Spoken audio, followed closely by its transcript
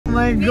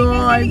my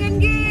god.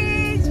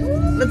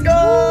 Let's go.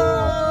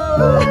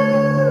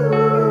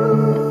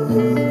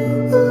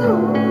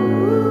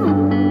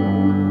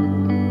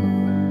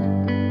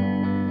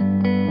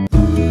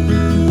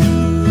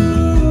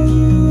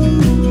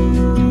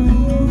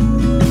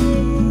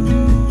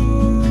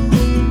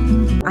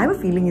 I have a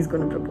feeling he's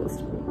gonna propose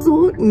to me.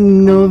 So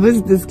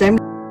nervous this time.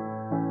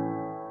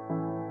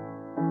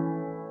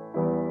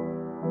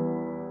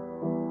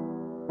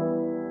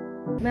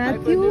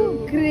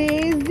 Matthew,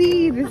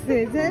 crazy this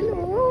is.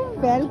 Hello,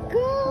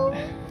 welcome.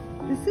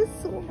 This is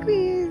so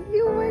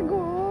crazy. Oh my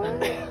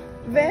god.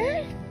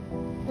 Where?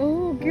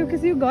 Oh, okay,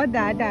 because you got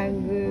that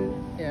angle.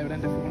 Yeah, I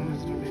went to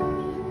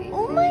phone.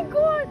 Oh my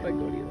god.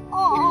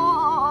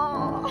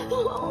 Oh.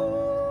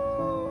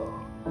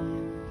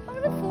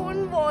 I'm a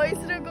phone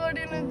voice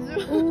recording.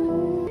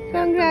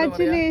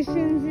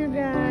 Congratulations, you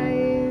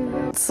guys.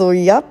 So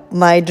yup,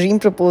 my dream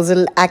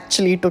proposal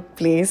actually took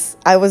place.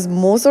 I was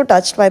more so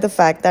touched by the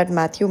fact that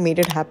Matthew made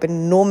it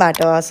happen no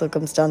matter our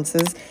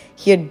circumstances.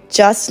 He had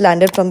just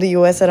landed from the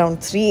US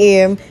around 3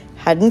 AM,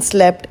 hadn't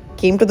slept,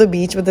 came to the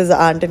beach with his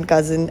aunt and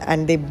cousin,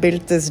 and they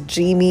built this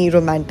dreamy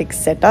romantic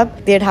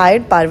setup. They had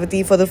hired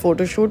Parvathy for the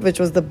photo shoot, which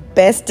was the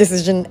best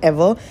decision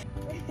ever.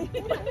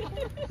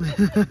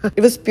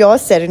 It was pure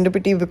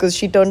serendipity because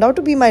she turned out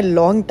to be my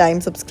long time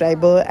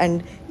subscriber,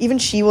 and even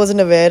she wasn't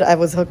aware I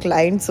was her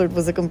client, so it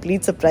was a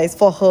complete surprise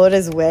for her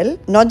as well.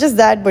 Not just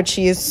that, but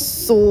she is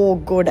so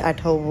good at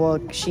her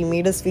work. She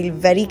made us feel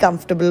very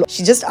comfortable.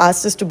 She just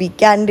asked us to be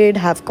candid,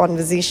 have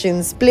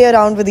conversations, play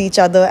around with each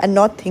other and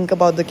not think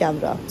about the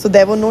camera. So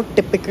there were no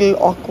typical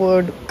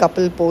awkward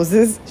couple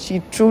poses.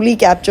 She truly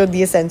captured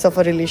the essence of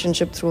our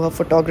relationship through her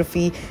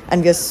photography,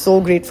 and we are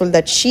so grateful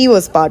that she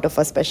was part of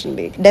our special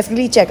day.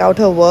 Definitely check out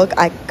her work.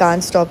 I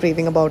can't stop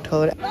raving about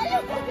her.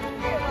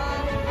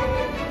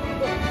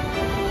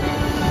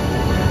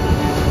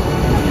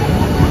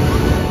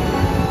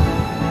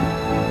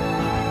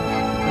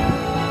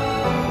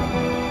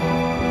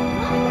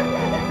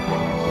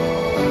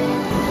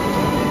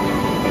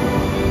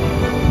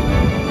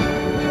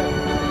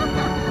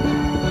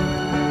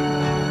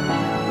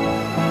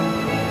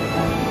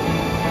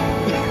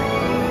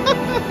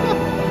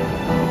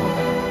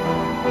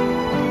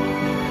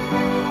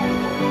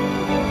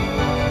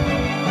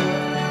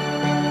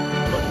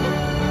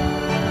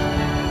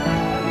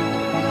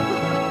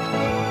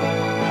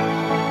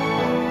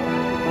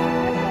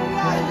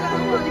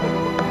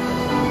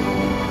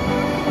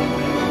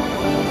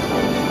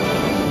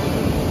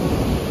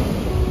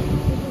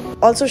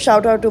 Also,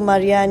 shout out to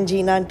Maria and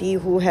Gina auntie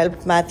who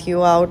helped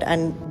Matthew out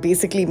and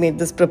basically made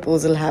this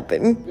proposal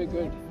happen.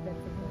 Good.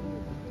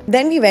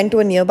 Then we went to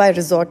a nearby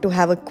resort to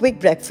have a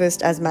quick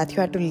breakfast as Matthew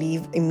had to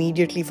leave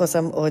immediately for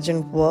some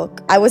urgent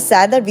work. I was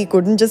sad that we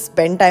couldn't just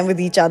spend time with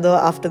each other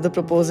after the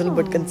proposal,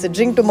 but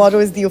considering tomorrow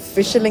is the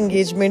official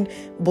engagement,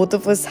 both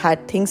of us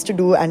had things to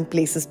do and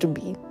places to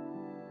be.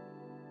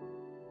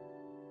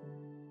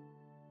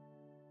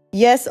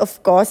 Yes,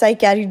 of course, I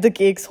carried the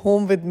cakes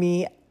home with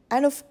me.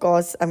 And of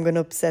course, I'm going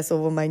to obsess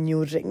over my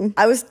new ring.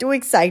 I was too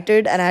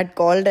excited and I had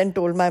called and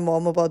told my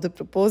mom about the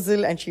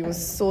proposal, and she was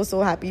so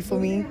happy for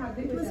me.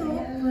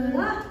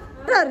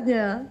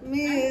 January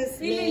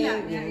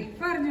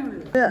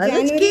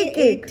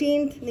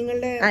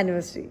 18th,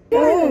 Anniversary.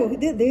 Oh,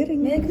 they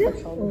ring. Meghna?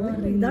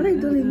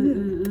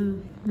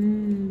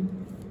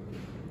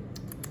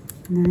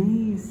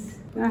 Nice.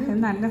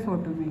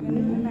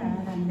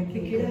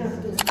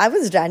 I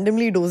was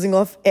randomly dozing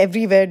off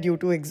everywhere due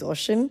to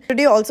exhaustion.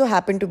 Today also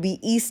happened to be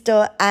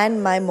Easter,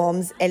 and my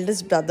mom's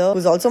eldest brother,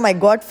 who's also my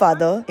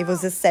godfather, it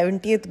was his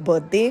 70th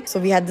birthday. So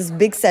we had this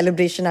big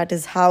celebration at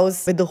his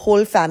house with the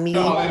whole family.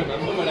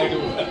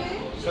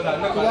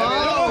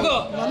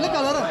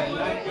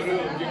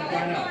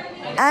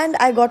 And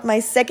I got my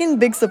second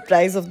big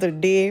surprise of the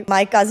day.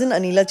 My cousin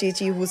Anila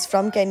Chechi, who's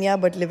from Kenya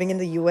but living in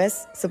the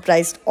US,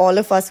 surprised all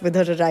of us with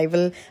her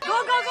arrival.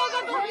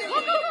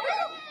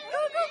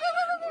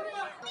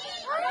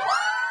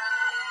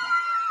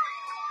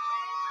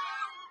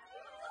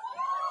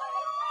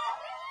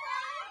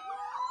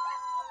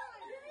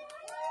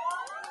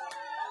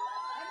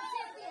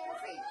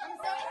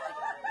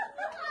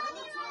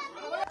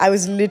 I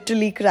was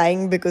literally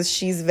crying because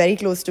she's very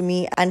close to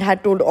me and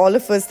had told all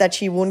of us that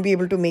she won't be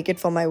able to make it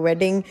for my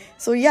wedding.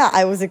 So yeah,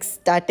 I was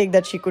ecstatic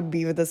that she could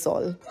be with us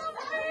all.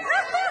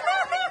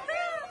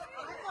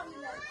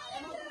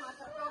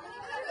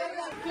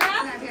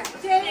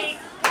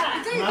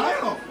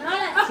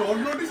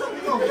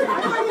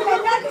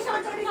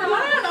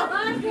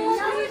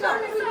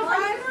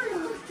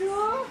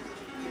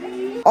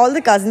 All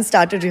the cousins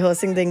started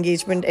rehearsing the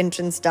engagement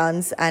entrance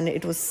dance, and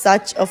it was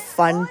such a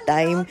fun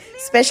time.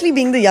 Especially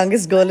being the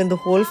youngest girl in the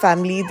whole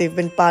family, they've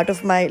been part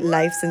of my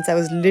life since I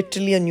was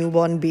literally a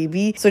newborn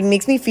baby. So it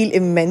makes me feel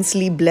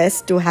immensely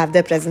blessed to have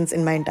their presence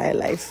in my entire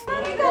life.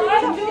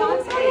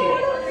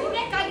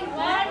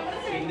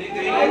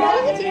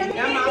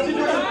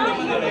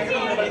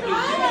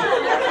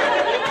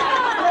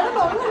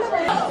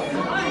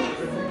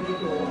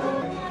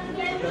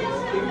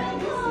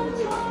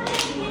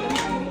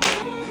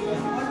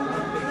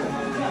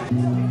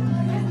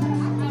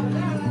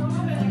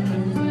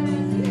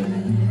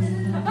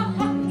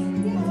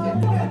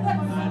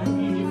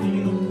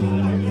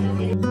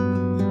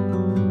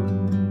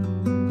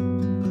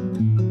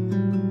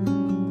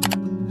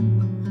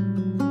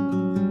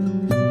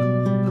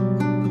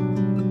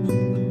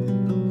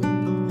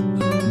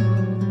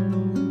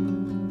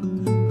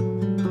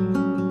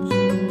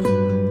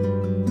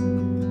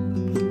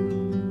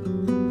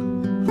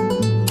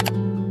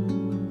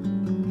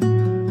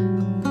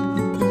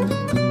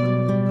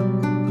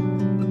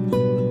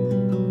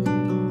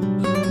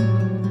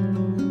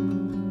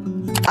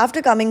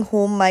 After coming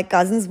home, my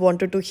cousins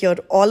wanted to hear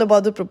all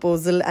about the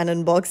proposal and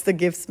unbox the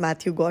gifts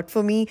Matthew got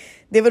for me.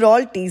 They were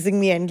all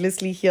teasing me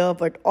endlessly here,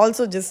 but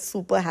also just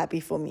super happy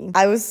for me.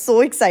 I was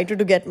so excited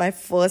to get my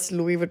first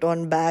Louis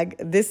Vuitton bag.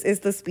 This is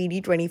the Speedy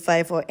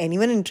 25 for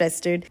anyone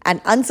interested,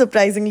 and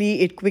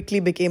unsurprisingly, it quickly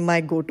became my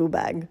go-to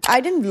bag.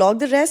 I didn't vlog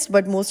the rest,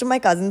 but most of my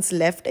cousins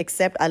left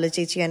except Ala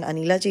Chechi and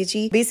Anila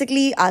Chechi.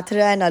 Basically,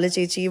 Athra and Ala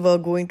Chechi were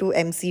going to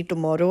MC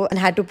tomorrow and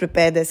had to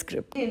prepare their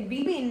script. We'll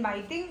be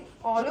inviting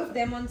all of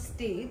them on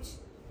stage.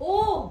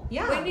 Oh,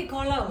 yeah. When we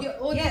call out. Yeah,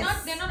 oh,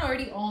 yes. They're not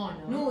already on.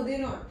 No, they're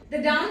not. The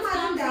dance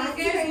comes,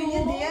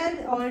 they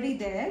are already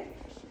there.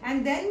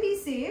 And then we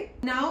say,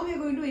 now we're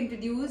going to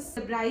introduce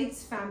the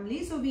bride's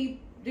family. So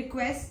we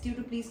request you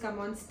to please come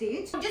on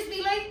stage. Just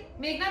be like,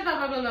 Meghna, blah,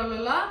 blah, blah, blah, blah,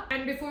 blah.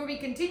 And before we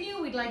continue,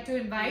 we'd like to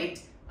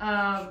invite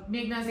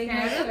Meghna's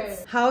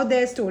parents. How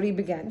their story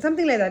began.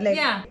 Something like that. Like,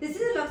 yeah. This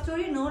is a love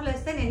story no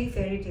less than any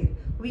fairy tale.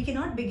 We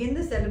cannot begin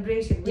the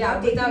celebration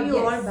without taking you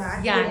all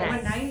back Yeah, to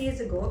over 9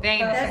 years ago. Very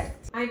nice.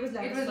 It was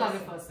love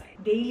at first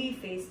sight. Daily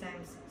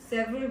FaceTimes,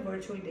 several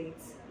virtual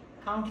dates,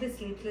 countless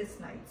sleepless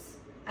nights,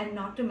 and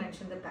not to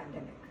mention the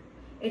pandemic.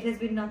 It has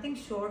been nothing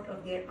short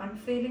of their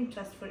unfailing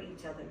trust for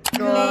each other.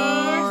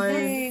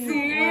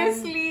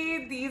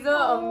 Seriously, these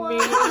are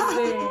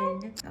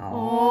amazing.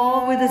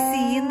 Oh, with a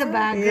C in the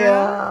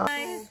background.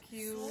 Yeah.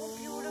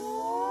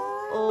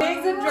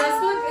 Makes the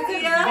dress look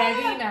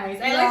very nice.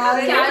 I like how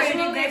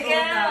casual they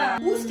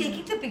both. Who's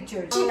taking the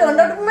pictures? She turned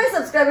out to be my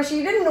subscriber.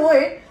 She didn't know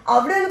it.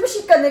 After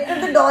she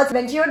connected the dots.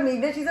 When she heard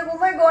Meghna, she's like, oh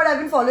my god, I've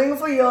been following her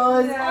for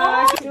years.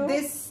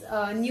 This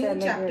new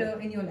chapter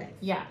in your life.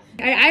 Yeah.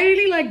 I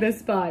really like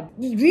this part.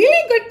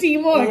 Really good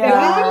teamwork.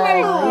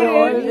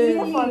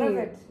 Fun of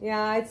it.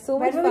 Yeah, it's so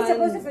much fun. When were we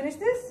supposed to finish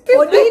this?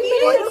 14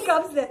 minutes.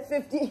 Comes there.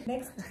 50.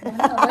 Next. 1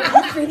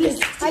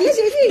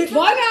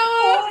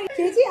 hour.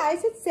 Chechi, I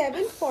said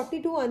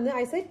 7:42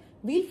 I said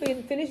we'll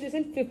finish this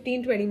in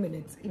 15-20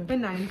 minutes.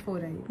 Even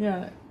 9:04 right?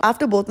 Yeah.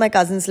 After both my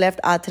cousins left,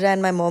 Athra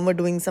and my mom were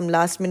doing some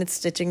last-minute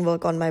stitching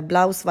work on my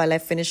blouse while I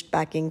finished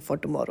packing for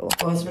tomorrow.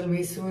 First will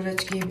be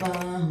Suraj ki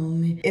baahon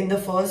mein. In the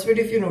first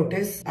video, if you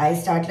notice, I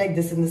start like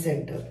this in the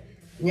center.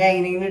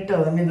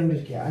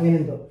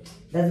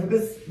 That's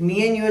because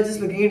me and you are just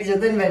looking at each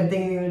other and we're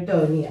thinking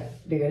turn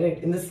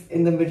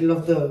in the middle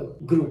of the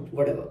group,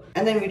 whatever.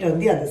 And then we turn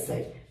the other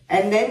side.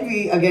 And then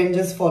we again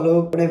just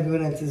follow what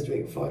everyone else is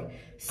doing for.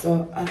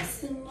 So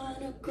that's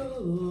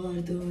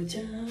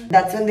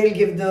when they'll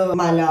give the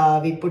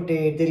mala, we put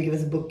it, they'll give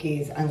us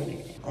bouquets.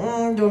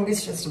 Don't be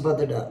stressed about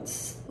the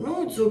dance.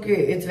 No, it's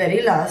okay. It's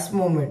very last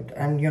moment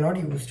and you're not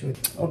used to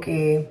it.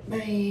 Okay.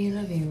 Bye.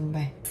 Love you.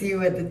 Bye. See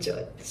you at the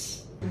church.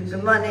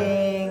 Good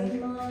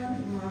morning.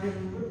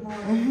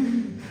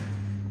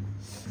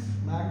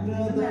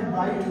 Meghna, the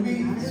bride to be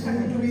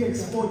soon to be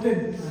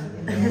exported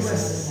to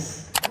US.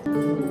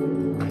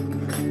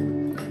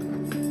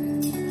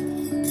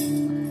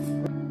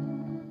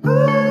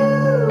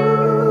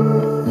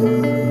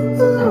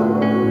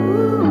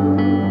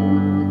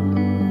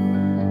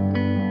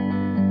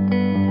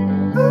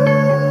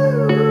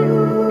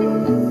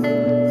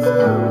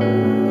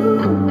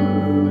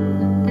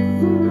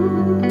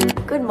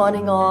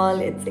 Morning all,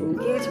 it's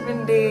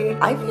engagement day.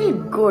 I feel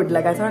good.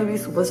 Like I thought I'd be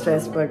super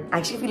stressed, but I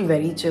actually feel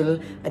very chill.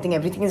 I think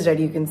everything is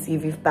ready. You can see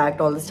we've packed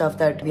all the stuff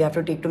that we have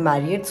to take to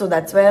Marriott. So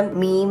that's where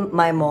me,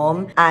 my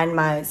mom and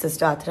my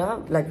sister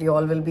Athra, like we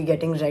all will be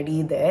getting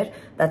ready there.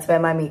 That's where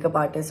my makeup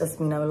artist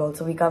Asmina will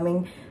also be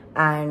coming.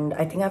 And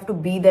I think I have to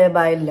be there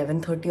by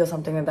 11:30 or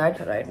something like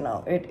that. Right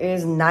now it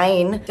is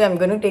 9. So I'm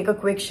going to take a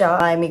quick shower.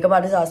 My makeup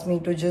artist asked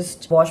me to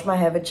just wash my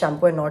hair with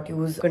shampoo and not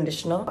use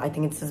conditioner. I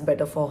think it's just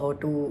better for her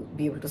to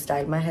be able to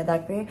style my hair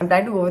that way. I'm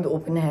trying to go with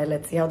open hair.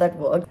 Let's see how that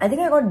works. I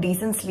think I got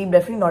decent sleep.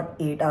 Definitely not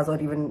 8 hours or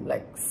even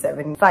like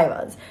 5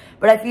 hours.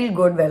 But I feel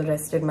good, well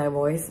rested. My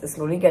voice is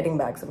slowly getting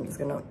back. So I'm just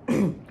gonna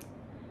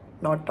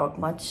not talk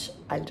much.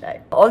 I'll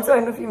try. Also, I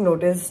don't know if you've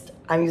noticed,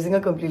 I'm using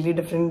a completely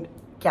different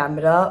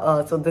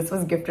camera. So this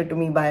was gifted to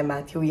me by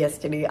Matthew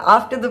yesterday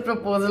after the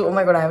proposal. Oh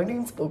my god, I haven't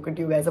even spoken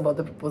to you guys about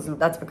the proposal.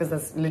 That's because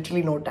there's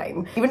literally no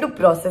time even to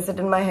process it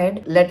in my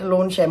head, let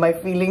alone share my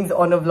feelings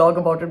on a vlog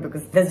about it,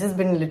 because there's just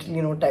been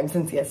literally no time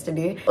since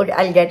yesterday. Okay,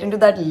 I'll get into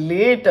that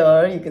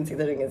later. You can see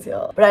the ring is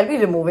here, but I'll be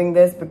removing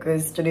this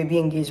because today the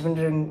engagement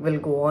ring will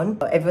go on.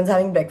 Everyone's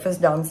having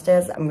breakfast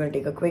downstairs. I'm going to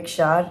take a quick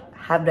shower,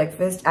 have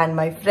breakfast, and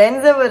my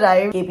friends have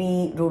arrived.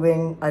 KP,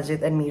 Ruben,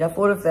 Ajit and Meera,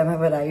 4 of them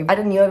have arrived at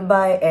a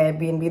nearby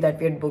Airbnb that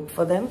we had booked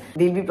for them.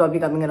 They'll be probably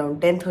coming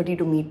around 10:30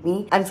 to meet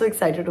me. I'm so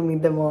excited to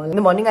meet them all. In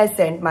the morning I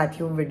sent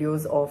Matthew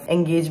videos of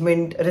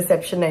engagement,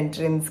 reception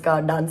entrance,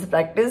 dance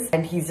practice,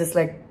 and he's just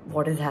like,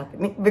 what is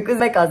happening? Because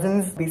my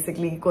cousins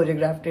basically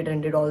choreographed it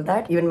and did all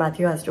that. Even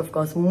Matthew has to of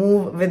course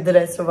move with the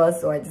rest of us,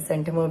 so I just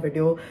sent him a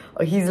video.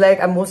 He's like,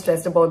 I'm more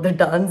stressed about the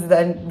dance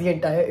than the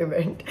entire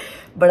event.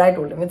 But I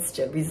told him it's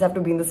chill, we just have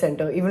to be in the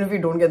center. Even if we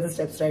don't get the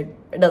steps right,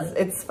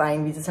 it's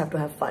fine, we just have to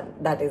have fun.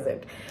 That is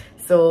it.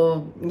 So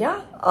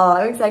yeah,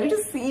 I'm excited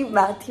to see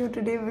Matthew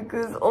today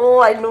because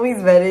I know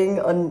he's wearing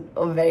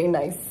a very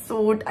nice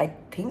suit. I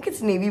think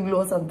it's navy blue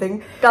or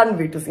something. Can't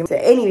wait to see him. So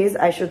anyways,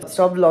 I should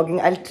stop vlogging.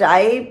 I'll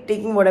try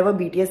taking whatever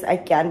BTS I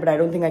can, but I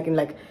don't think I can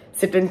like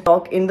sit and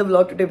talk in the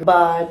vlog today.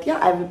 But yeah,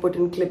 I will put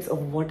in clips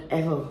of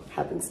whatever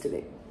happens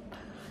today.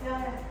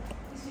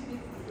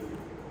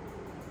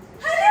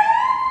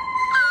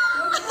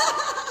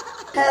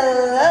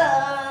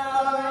 Hello.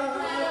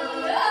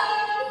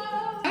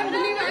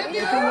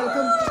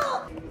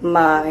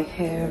 My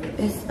hair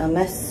is a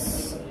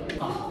mess.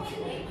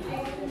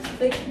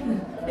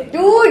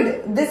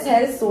 Dude, this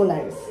hair is so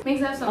nice.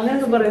 Makes that sound.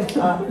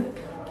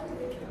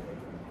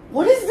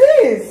 What is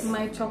this?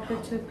 My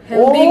chocolate chip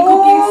healthy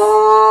cookies.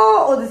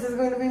 Oh, this is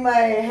going to be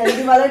my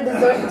healthy mala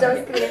dessert which I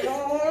was creating.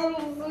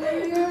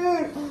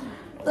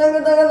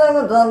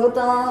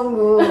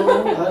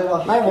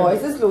 My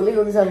voice is slowly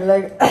going, so I'm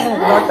like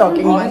not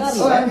talking much.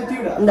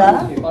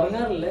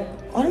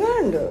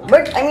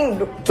 But I mean,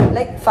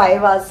 like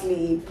 5 hours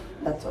sleep,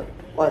 that's all,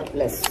 or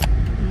less.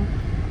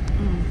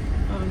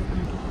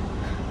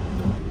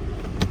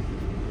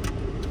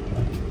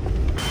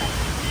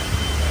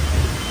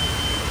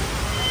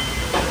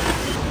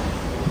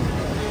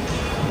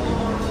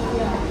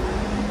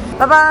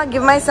 Papa,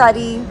 give my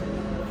sari.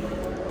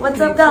 What's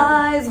up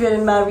guys? We're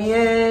in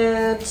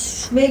Marriott.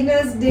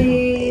 Meghna's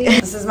day.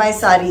 This is my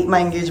sari, my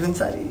engagement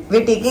sari.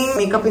 We're taking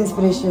makeup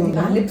inspiration.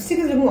 Lipstick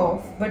is looking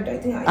off, but I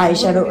think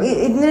eyeshadow.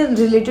 Isn't it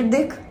related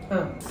dick?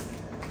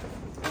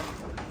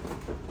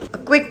 A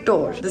quick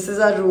tour. This is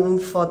our room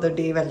for the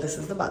day. Well, this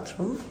is the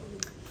bathroom.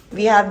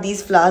 We have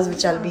these flowers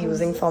which I'll be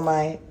using for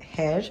my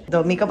hair.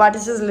 The makeup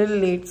artist is a little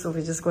late, so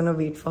we're just gonna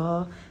wait for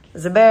her.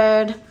 There's a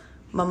bed.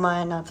 Mama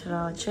and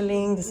Athra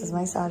chilling. This is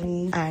my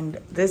sari. And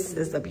this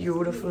is the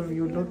beautiful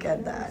view. Look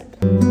at that.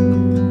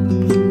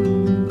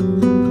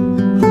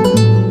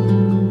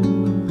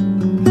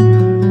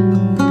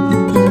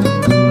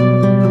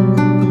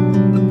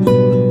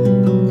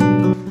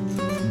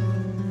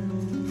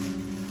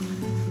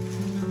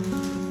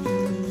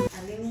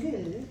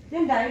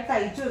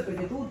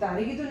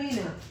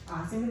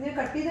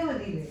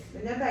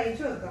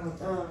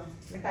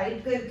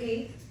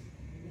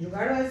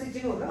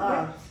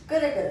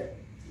 Correct.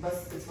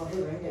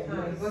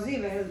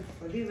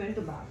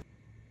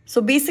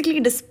 So basically,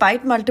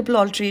 despite multiple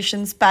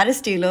alterations,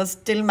 Paris tailors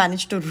still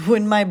managed to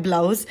ruin my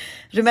blouse.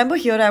 Remember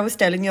here I was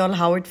telling you all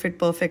how it fit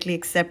perfectly,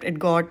 except it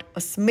got a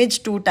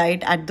smidge too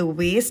tight at the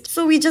waist.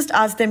 So we just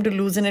asked them to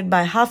loosen it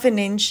by ½ an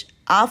inch.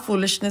 Our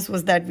foolishness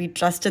was that we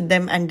trusted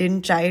them and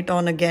didn't try it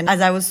on again, as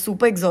I was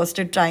super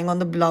exhausted trying on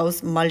the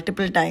blouse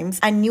multiple times.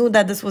 I knew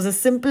that this was a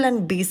simple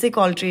and basic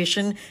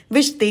alteration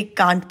which they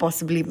can't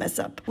possibly mess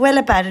up. Well,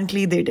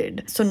 apparently they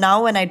did. So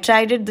now when I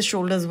tried it, the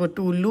shoulders were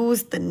too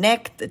loose, the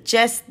neck, the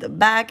chest, the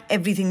back,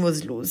 everything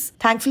was loose.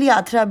 Thankfully,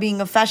 Athra, being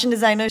a fashion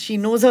designer, she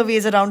knows her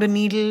ways around a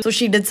needle, so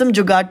she did some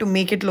jugaad to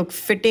make it look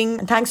fitting.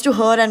 And thanks to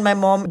her and my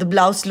mom, the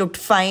blouse looked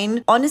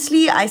fine.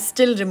 Honestly, I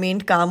still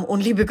remained calm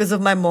only because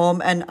of my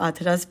mom and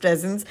Athra's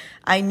presence.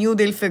 I knew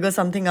they'll figure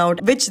something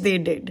out, which they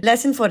did.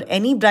 Lesson for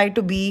any bride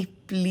to be: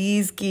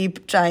 please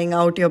keep trying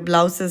out your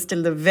blouses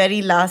till the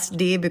very last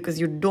day, because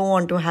you don't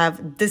want to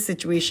have this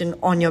situation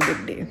on your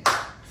big day.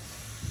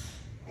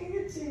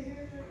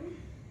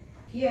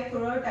 Yeah,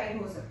 थोड़ा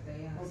tight हो सकता है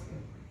यहाँ से.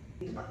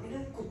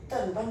 मेरा कुत्ता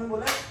मैं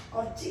बोला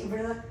और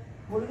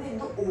बोले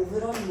एकदम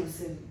ओवरऑल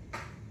लूसेन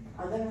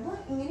अगर ना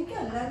इन्हें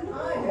क्या लग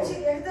रहा है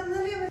एकदम ना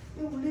ले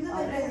उंगली तो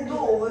एकदम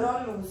ओवरऑल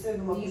लूसेन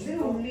इसे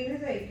उंगली ने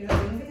तो एक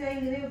इनके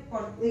जाएंगे ने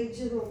एक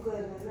जगह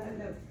कर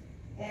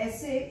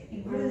ऐसे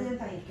इबड़े ने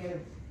ताई के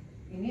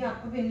इन्हीं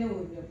आपको पहले हो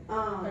गया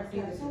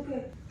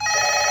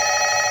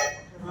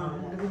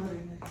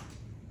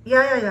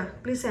Yeah.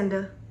 Please send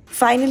her.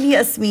 Finally,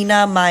 Asmina,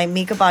 my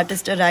makeup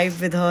artist, arrived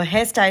with her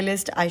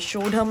hairstylist. I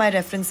showed her my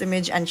reference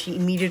image and she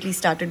immediately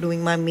started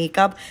doing my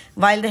makeup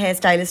while the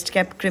hairstylist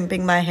kept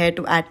crimping my hair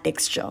to add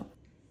texture.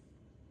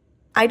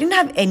 I didn't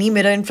have any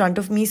mirror in front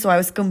of me, so I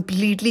was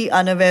completely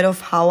unaware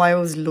of how I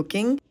was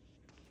looking.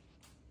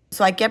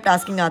 So I kept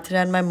asking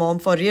Athra and my mom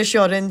for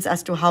reassurance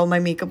as to how my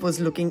makeup was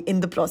looking in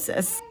the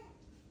process.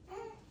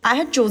 I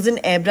had chosen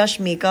airbrush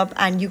makeup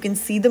and you can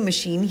see the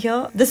machine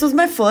here. This was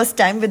my first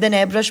time with an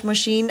airbrush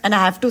machine and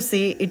I have to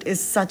say it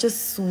is such a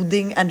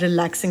soothing and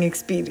relaxing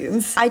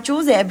experience. I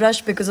chose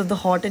airbrush because of the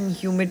hot and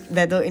humid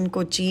weather in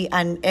Kochi,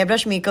 and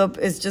airbrush makeup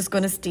is just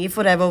gonna stay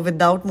forever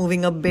without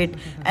moving a bit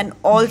and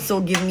also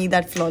give me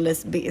that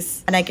flawless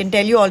base. And I can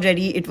tell you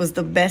already it was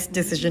the best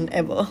decision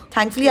ever.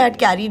 Thankfully I had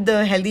carried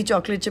the healthy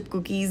chocolate chip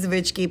cookies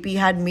which KP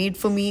had made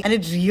for me, and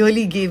it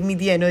really gave me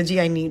the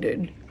energy I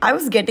needed. I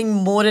was getting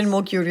more and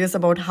more curious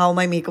about how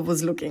my makeup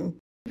was looking.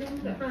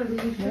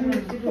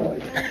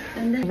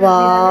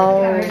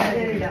 Wow,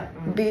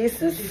 base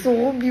is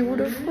so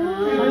beautiful.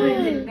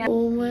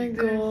 Oh my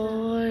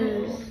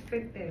gosh.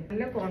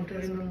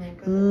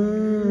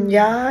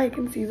 Yeah, I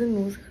can see the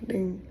nose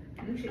cutting.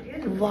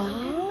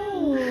 Wow.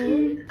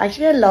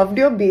 Actually, I loved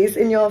your base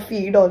in your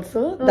feed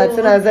also. That's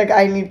when I was like,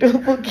 I need to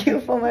book you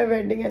for my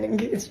wedding and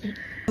engagement.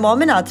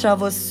 Mom and Atra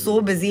was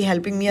so busy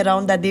helping me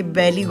around that they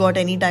barely got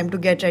any time to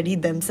get ready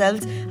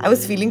themselves. I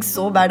was feeling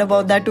so bad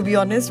about that, to be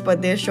honest,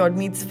 but they assured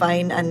me it's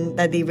fine and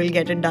that they will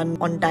get it done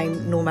on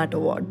time no matter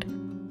what.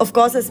 Of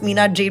course,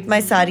 Asmeena draped my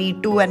sari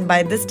too, and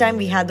by this time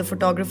we had the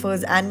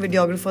photographers and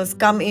videographers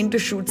come in to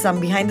shoot some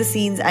behind the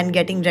scenes and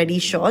getting ready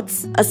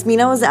shots.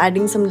 Asmeena was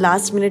adding some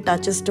last minute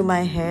touches to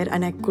my hair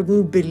and I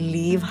couldn't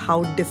believe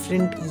how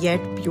different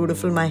yet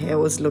beautiful my hair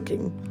was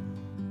looking.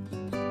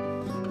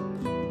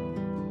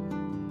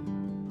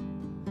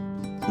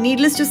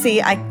 Needless to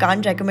say, I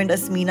can't recommend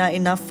Asmeena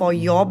enough for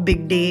your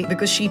big day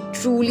because she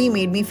truly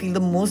made me feel the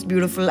most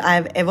beautiful I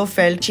have ever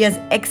felt. She has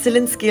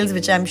excellent skills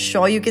which I'm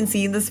sure you can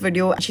see in this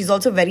video. She's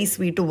also very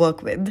sweet to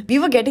work with. We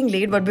were getting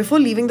late, but before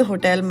leaving the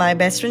hotel, my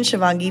best friend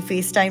Shivangi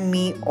FaceTimed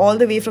me all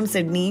the way from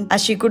Sydney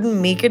as she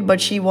couldn't make it, but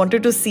she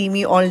wanted to see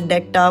me all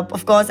decked up.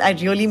 Of course, I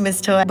really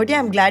missed her. But yeah,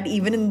 I'm glad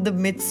even in the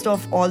midst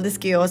of all this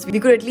chaos, we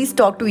could at least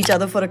talk to each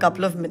other for a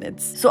couple of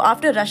minutes. So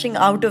after rushing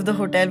out of the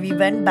hotel, we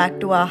went back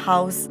to our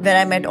house where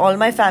I met all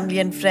my family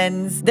and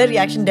friends. Their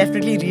reaction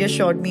definitely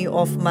reassured me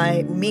of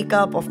my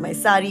makeup, of my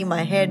sari,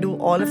 my hairdo,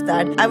 all of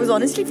that. I was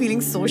honestly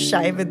feeling so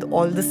shy with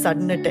all the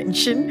sudden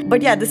attention.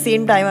 But yeah, at the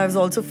same time, I was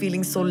also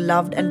feeling so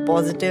loved and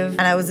positive,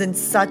 and I was in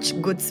such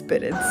good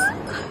spirits.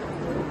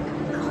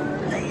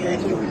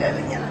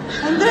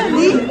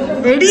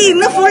 Ready? In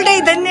the full day,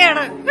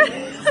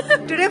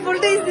 today full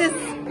day is this.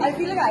 I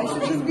feel like I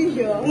should just be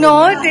here.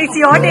 No, it's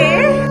your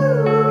day.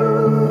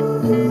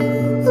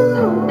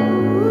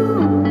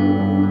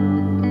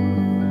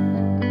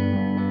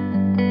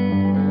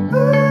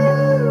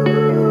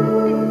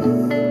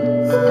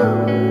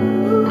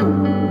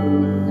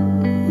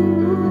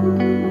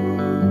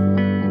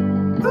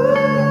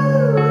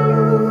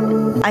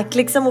 I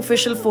clicked some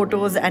official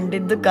photos and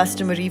did the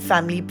customary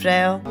family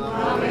prayer.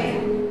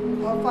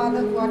 Amen. Our Father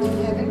who art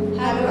in heaven,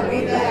 hallowed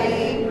be thy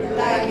name.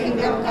 Thy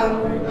kingdom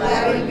come,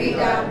 thy will be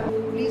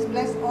done. Please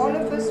bless all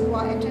of us who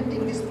are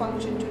attending this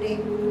function today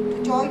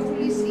to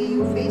joyfully see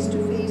you face to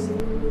face.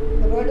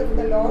 The word of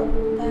the Lord.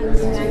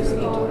 Thanks be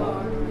to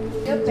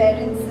God. Dear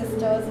parents,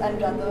 sisters and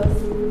brothers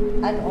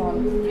and all,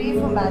 pray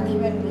for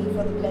Matthew and me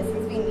for the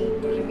blessings we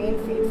need to remain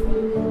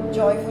faithful,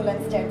 joyful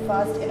and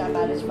steadfast in our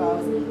marriage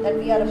vows that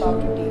we are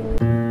about to take.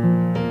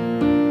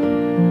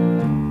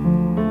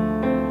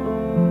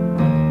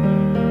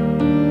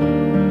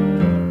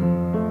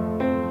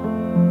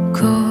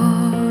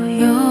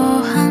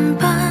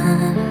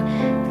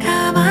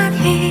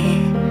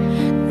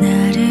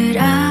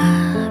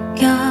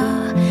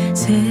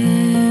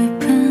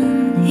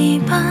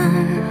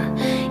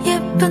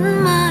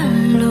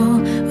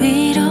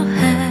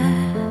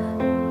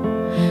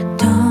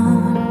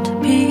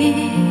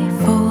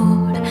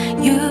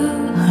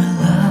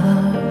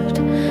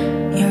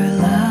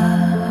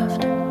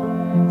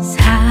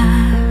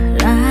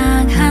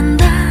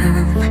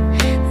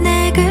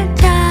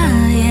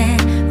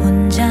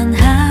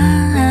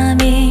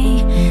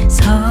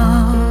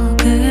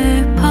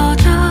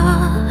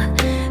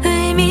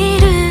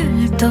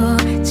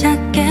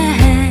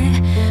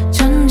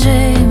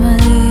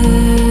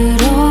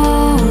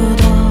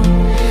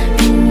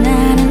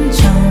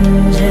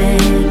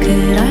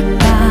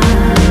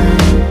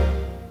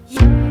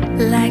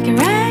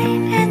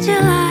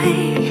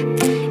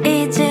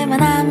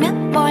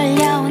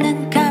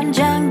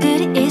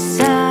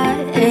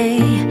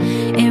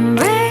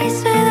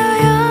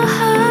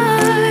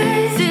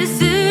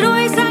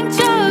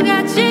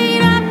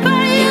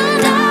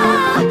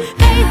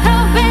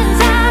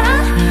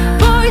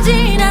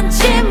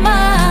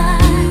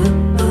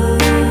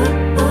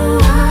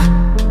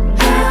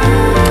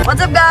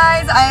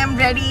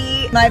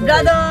 My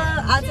brother,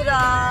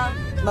 Atara,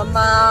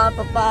 Mama,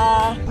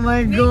 Papa. Oh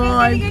my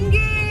god.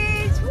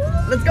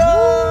 Let's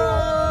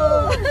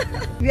go!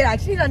 We are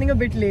actually running a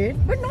bit late,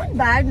 but not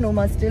bad,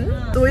 Noma still.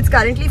 So it's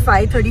currently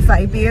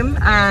 5:35 PM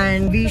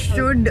and we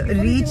should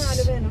reach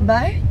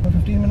by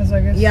 15 minutes,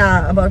 I guess.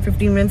 Yeah, about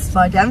 15 minutes.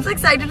 But I'm so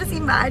excited to see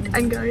Matt.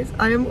 And guys,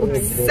 I am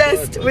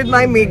obsessed with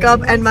my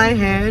makeup and my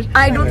hair.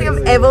 I don't think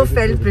I've ever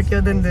felt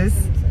prettier than this.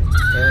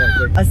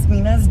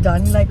 Asmina's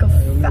done like a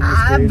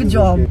fab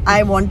job.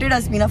 I wanted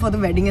Asmina for the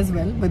wedding as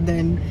well, but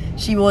then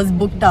she was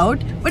booked out.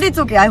 But it's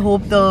okay. I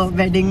hope the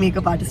wedding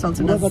makeup artist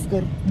also does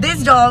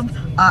this job.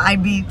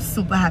 I'd be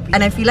super happy.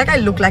 And I feel like I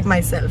look like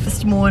myself.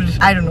 Just more,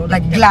 I don't know,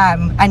 like glam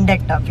and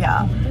decked up,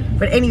 yeah.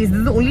 But anyways, this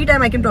is the only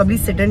time I can probably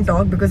sit and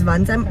talk, because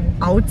once I'm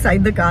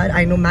outside the car,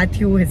 I know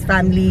Matthew, his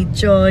family,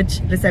 church,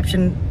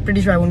 reception.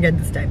 Pretty sure I won't get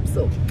this time.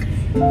 So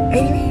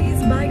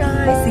anyways, bye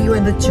guys. See you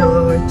at the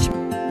church.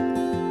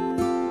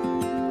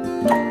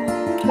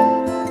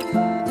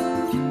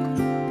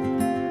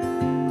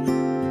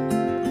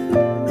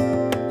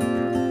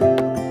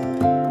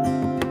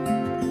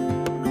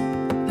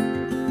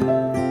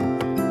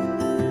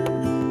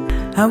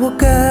 I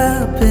woke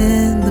up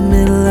in the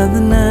middle of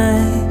the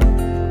night.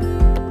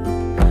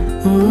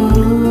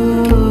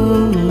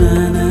 Na,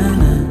 na,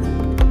 na.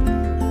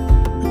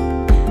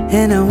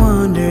 And I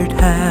wondered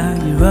how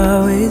you're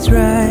always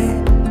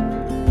right.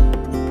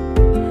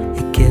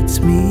 It gets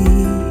me.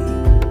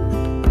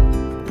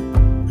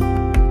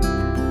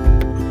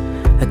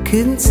 I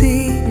couldn't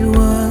see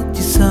what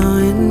you saw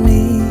in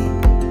me.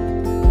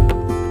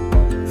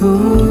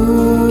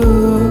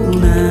 Ooh,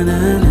 na, na,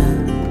 na.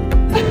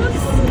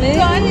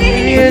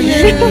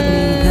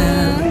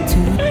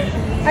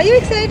 Are you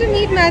excited to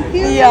meet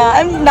Matthew? Yeah,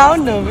 I'm now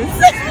nervous.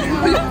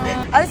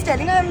 I was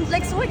telling her I'm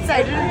like so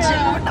excited and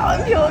chill, but now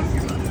I'm here.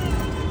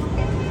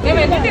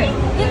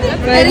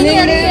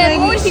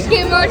 Oh, she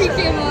came out, he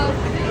came out.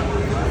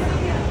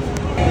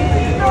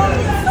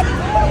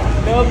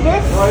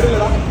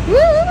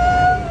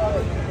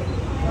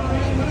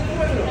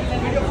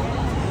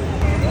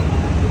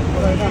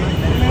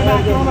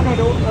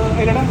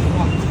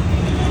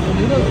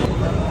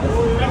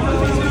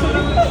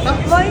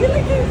 Why are you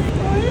looking?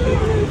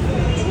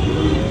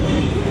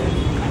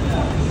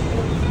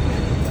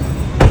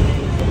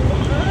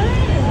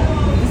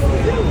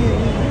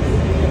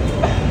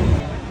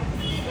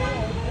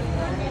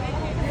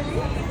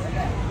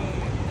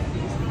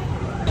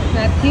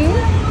 Matthew,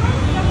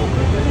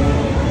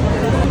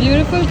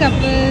 beautiful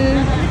couple.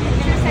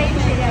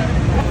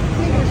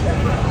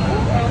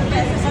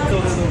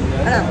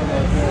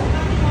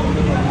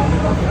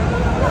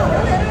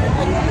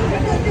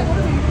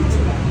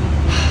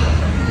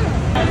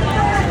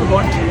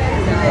 Oh,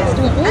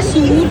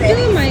 suit!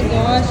 Oh my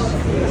gosh.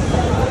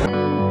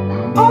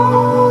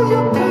 All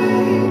your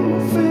pain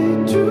will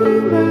fade to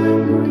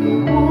memory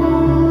one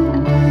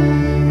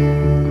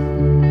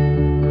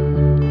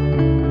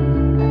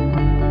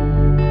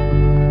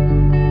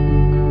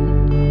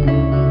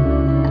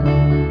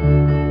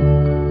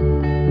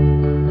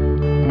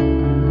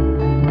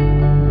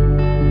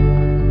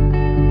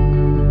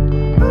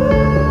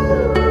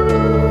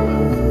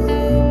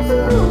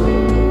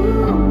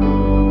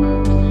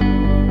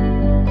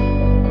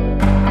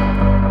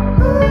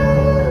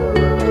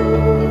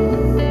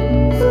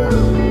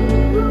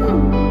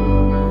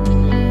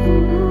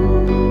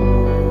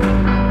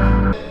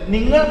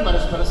നിങ്ങൾ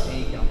പരസ്പരം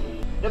സ്നേഹിക്കണം.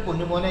 എൻ്റെ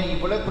പൊന്നുമോനെ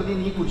ഇവളെ പ്രതി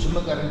നീ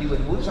കുരിശുമ്പോൾ കയറേണ്ടി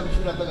വരും, ഒരു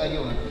സംശയമില്ലാത്ത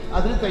കാര്യമാണ്.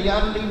 അതിന്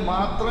തയ്യാറുണ്ടെങ്കിൽ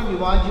മാത്രം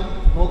വിവാഹിച്ച്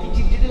നോക്കി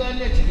ചിരിച്ചിട്ട്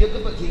കാര്യമില്ല. ചിരിയൊക്കെ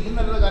ശരിക്കും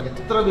നല്ല കാര്യം.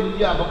 എത്ര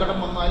വലിയ അപകടം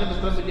വന്നാലും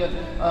എത്ര വലിയ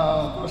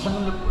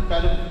പ്രശ്നങ്ങൾ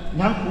ഇട്ടാലും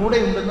ഞാൻ കൂടെ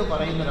ഉണ്ടെന്ന്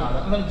പറയുന്ന ഒരാൾ,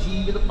 എന്നാൽ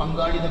ജീവിത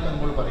പങ്കാളി എന്നൊക്കെ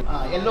നമ്മൾ പറയും.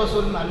 എല്ലാ ദിവസവും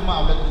ഒരു നന്മ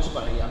അവളെ കുറിച്ച്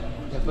പറയാം.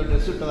 ചിലപ്പോൾ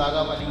ഡ്രസ്സ്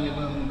ഇട്ടതാകാം, അല്ലെങ്കിൽ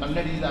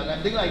കണ്ണടിയതാകാം,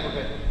 എന്തെങ്കിലും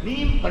ആയിക്കോട്ടെ.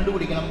 നീയും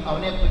കണ്ടുപിടിക്കണം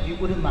അവനെ പറ്റി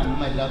ഒരു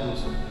നന്മ എല്ലാ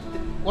ദിവസവും.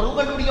 കുറവ്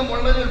കണ്ടുപിടിക്കാൻ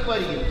വളരെ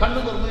എളുപ്പമായിരിക്കും. കണ്ണു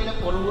തുറന്നു കഴിഞ്ഞാൽ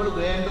കുറവുകൾ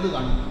വേണ്ടത്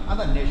കാണും,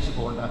 അത് അന്വേഷിച്ച്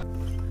പോകണ്ട.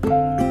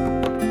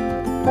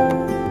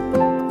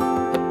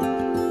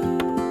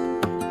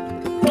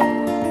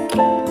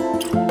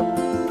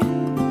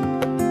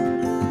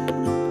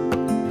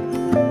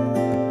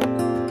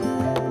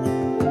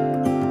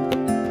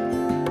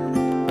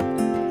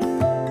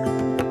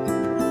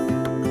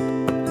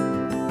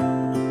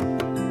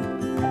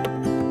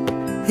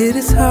 It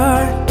is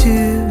hard to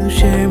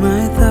share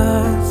my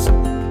thoughts.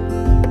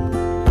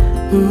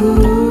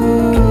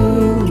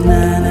 Ooh,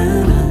 na na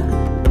na.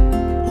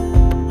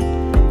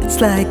 It's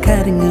like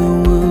cutting a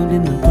wound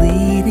in a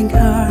bleeding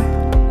heart.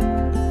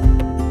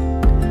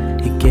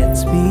 It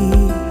gets me.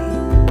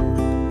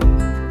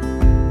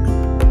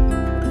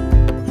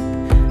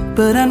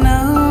 But I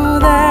know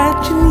that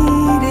you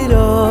need it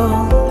all.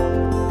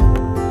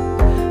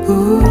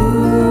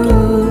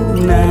 Ooh,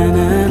 na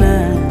na na.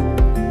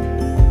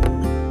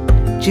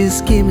 Just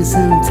give me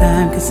some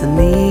time, 'cause I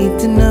need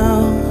to know.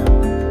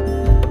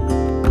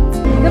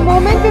 The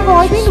moment we've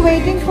all been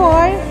waiting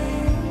for.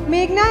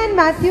 Meghna and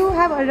Matthew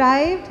have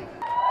arrived.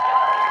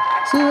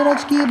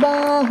 सूरज की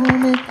बाहों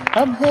में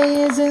अब है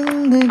ये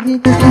जिंदगी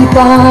की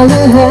पाल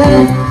है।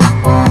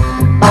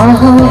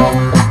 आहा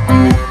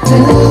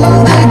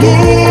जिंदगी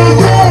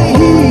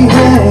यही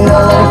है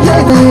और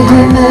यही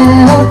है मैं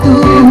और तू।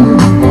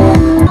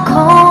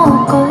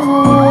 को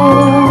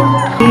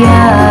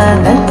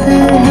आदत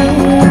है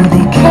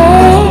दिखे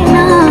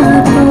ना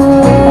तो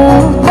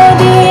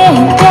ये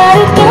प्यार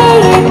के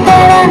ये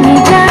तरह नहीं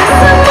जान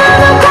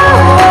समानों को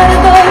और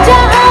दो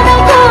जहानों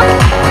को।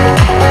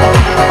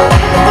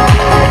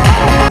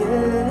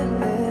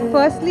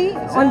 Firstly,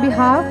 on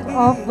behalf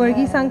of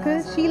Verghese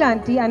uncle, Sheel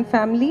auntie and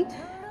family,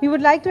 we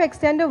would like to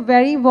extend a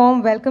very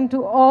warm welcome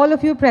to all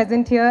of you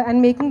present here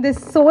and making this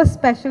so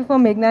special for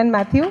Meghna and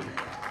Matthew.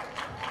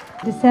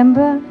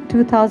 December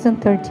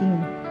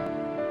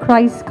 2013,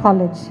 Christ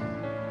College,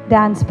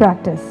 dance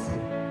practice.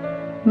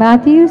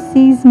 Matthew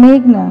sees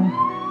Meghna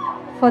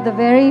for the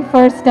very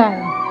first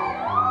time.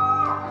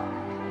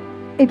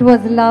 It was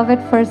love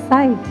at first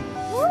sight.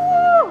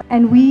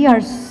 And we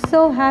are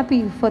so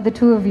happy for the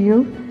two of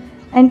you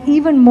and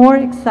even more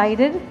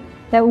excited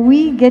that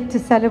we get to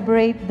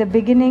celebrate the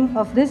beginning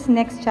of this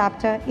next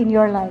chapter in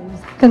your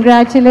lives.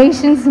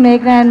 Congratulations,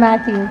 Meghna and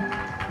Matthew.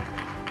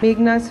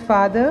 Meghna's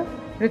father,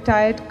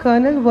 retired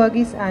Colonel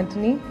Verghese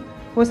Anthony,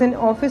 was an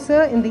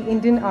officer in the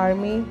Indian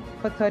Army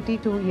for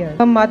 32 years.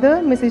 Her mother,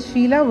 Mrs.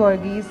 Sheila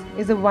Verghese,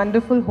 is a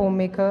wonderful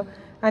homemaker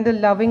and a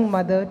loving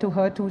mother to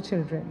her two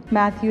children.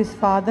 Matthew's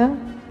father,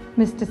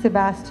 Mr.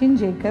 Sebastian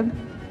Jacob,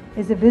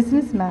 is a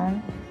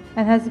businessman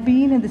and has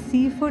been in the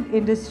seafood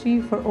industry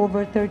for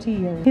over 30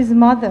 years. His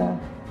mother,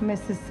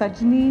 Mrs.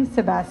 Sajni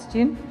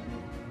Sebastian,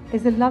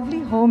 is a lovely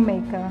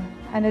homemaker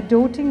and a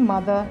doting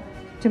mother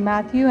to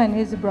Matthew and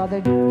his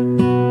brother.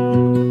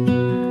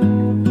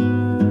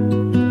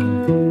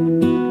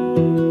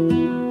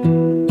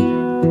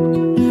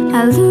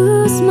 I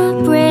lose my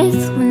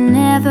breath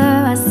whenever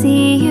I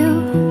see you.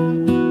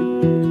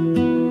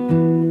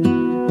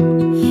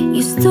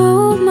 You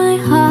stole my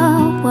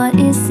heart, what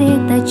is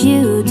it that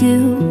you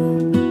do?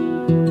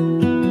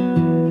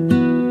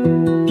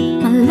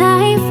 My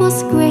life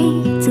was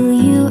great till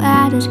you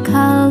added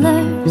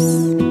colors.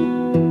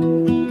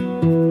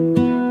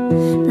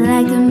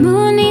 Like the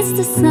moon needs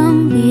the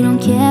sun, we don't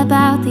care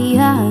about the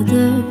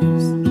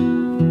others.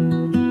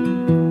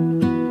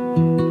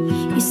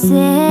 You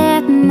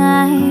set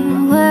my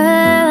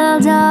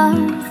world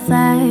on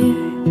fire.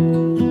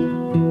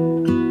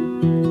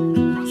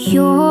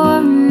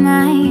 You're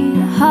my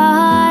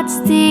heart's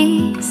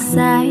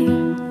desire.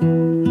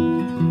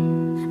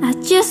 I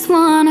just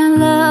wanna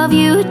love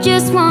you,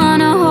 just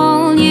wanna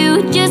hold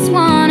you, just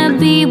wanna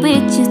be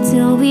with you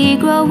till we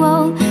grow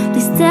old.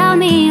 Please tell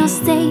me you'll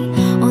stay